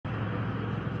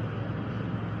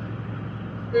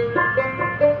Now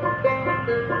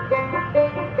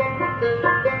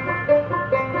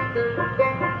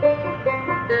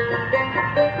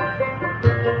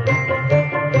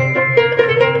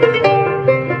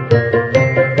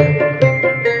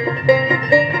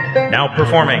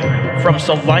performing from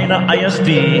Celina ISD,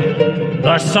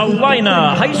 the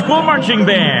Celina High School Marching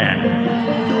Band.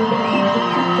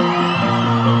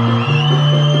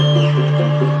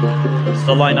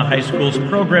 Celina High School's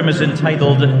program is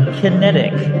entitled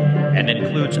Kinetic and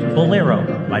includes Bolero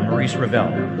by Maurice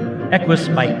Ravel, Equus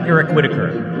by Eric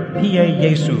Whitaker, Pie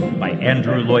Jesu by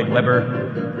Andrew Lloyd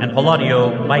Webber, and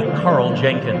Palladio by Carl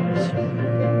Jenkins.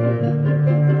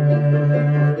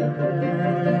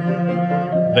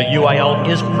 The UIL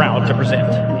is proud to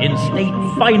present in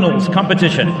state finals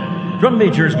competition drum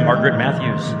majors Margaret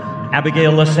Matthews,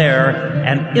 Abigail Lasser,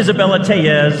 and Isabella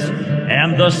Tellez,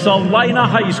 and the Celina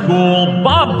High School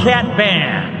Bobcat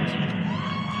Band.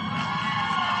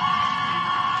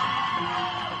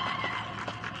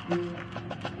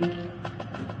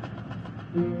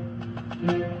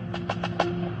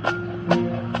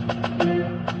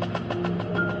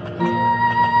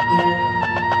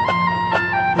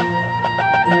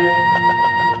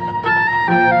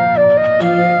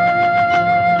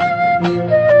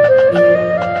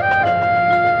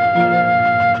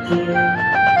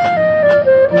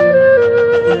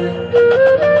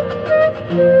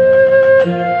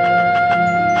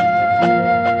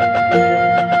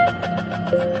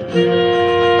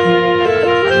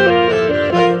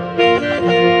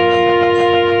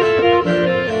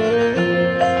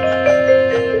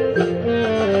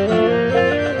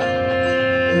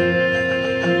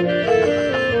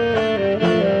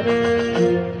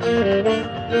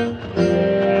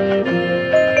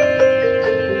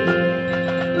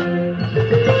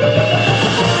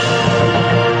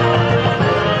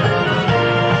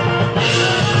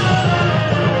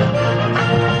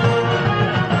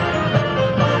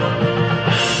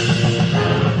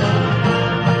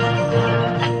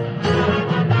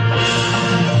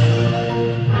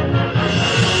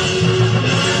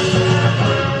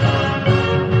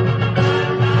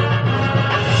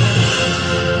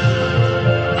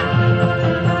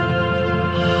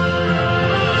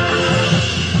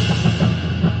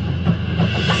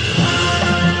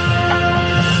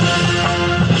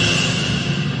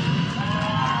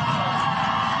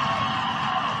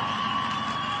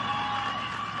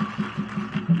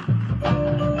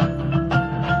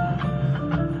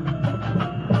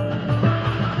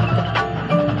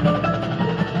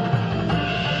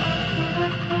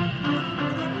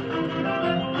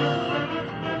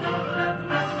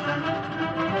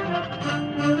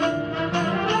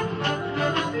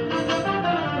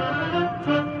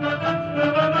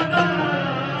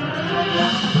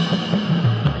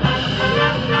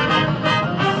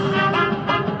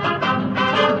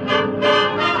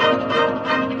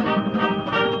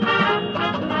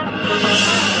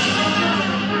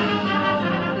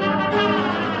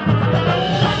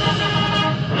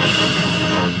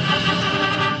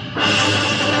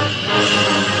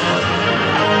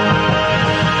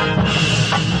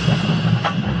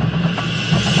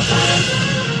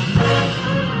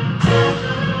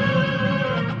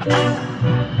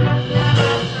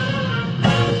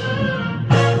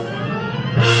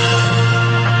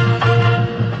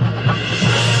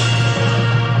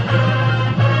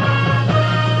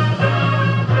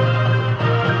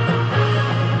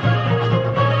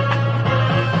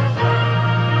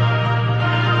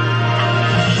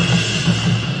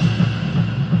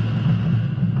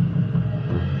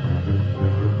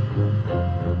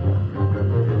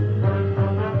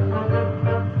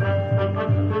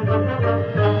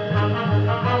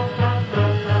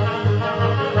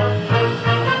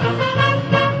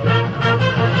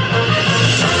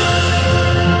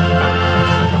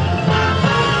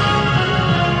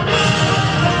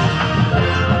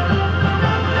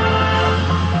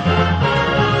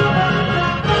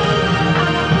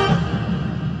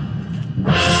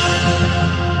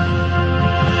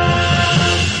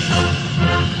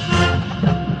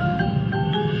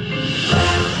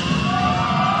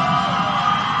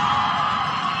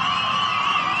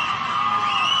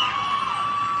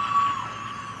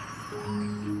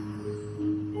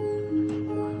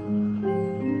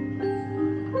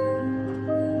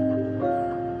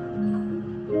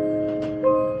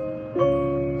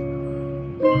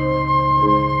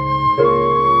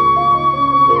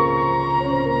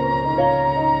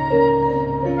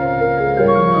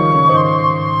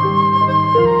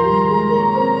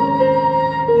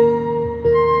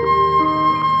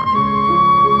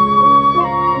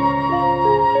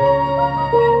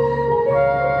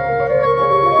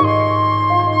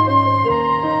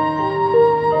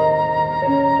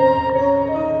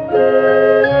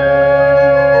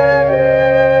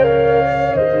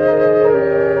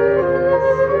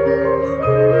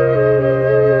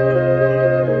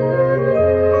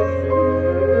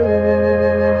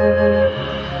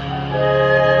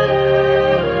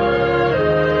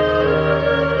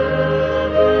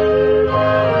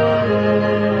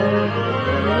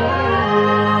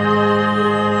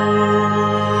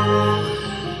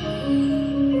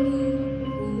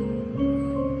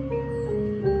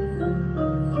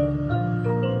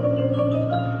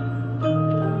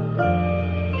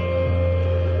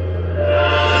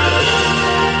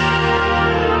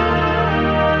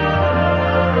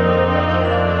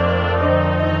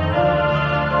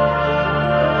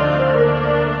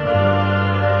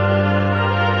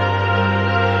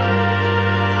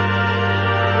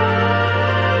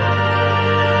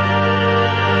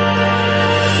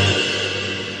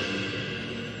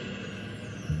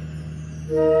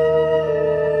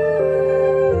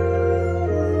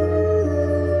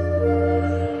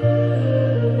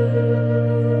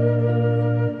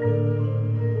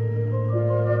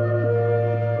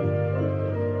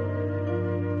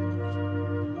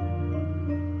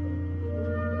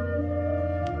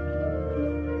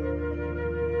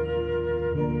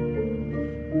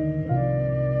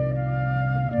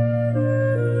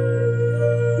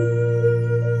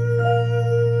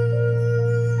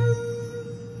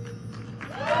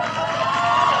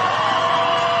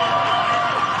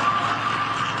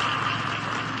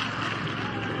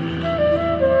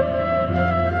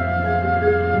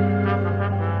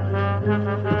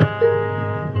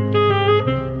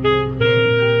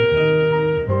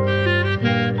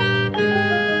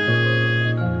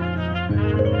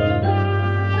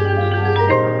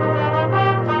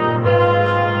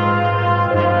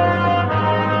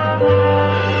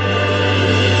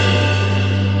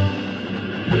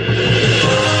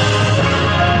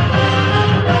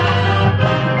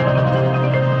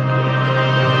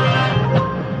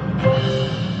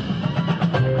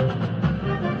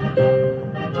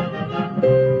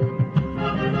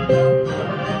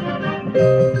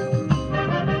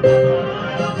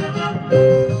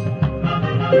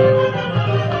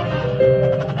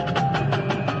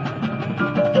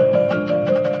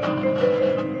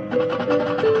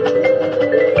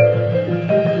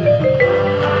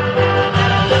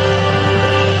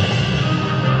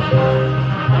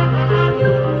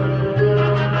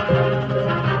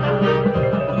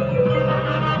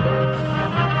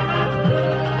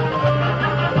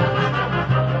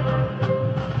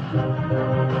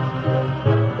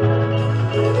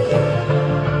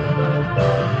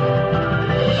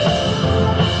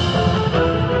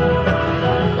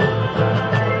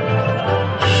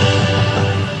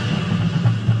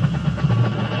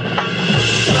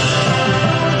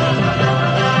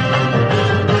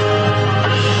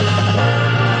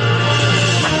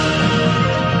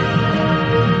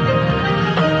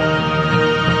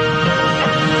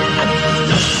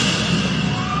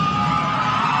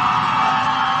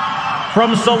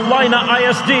 From Celina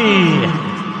ISD,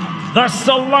 the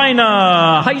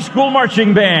Celina High School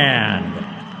Marching Band.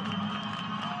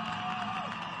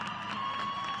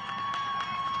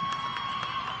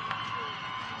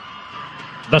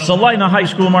 The Celina High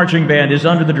School Marching Band is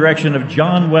under the direction of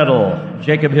John Weddle,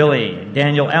 Jacob Hilly,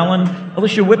 Daniel Allen,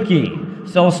 Alicia Whipke,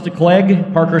 Celeste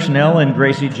Clegg, Parker Snell, and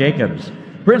Gracie Jacobs.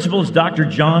 Principal is Dr.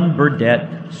 John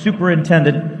Burdett.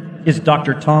 Superintendent is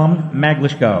Dr. Tom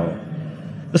Maglishko.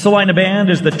 The Celina Band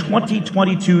is the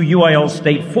 2022 UIL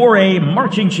State 4A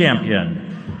Marching Champion.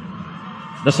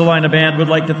 The Celina Band would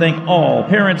like to thank all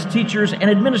parents, teachers, and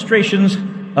administrations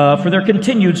for their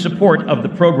continued support of the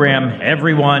program.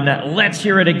 Everyone, let's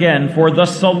hear it again for the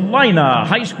Celina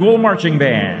High School Marching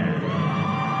Band.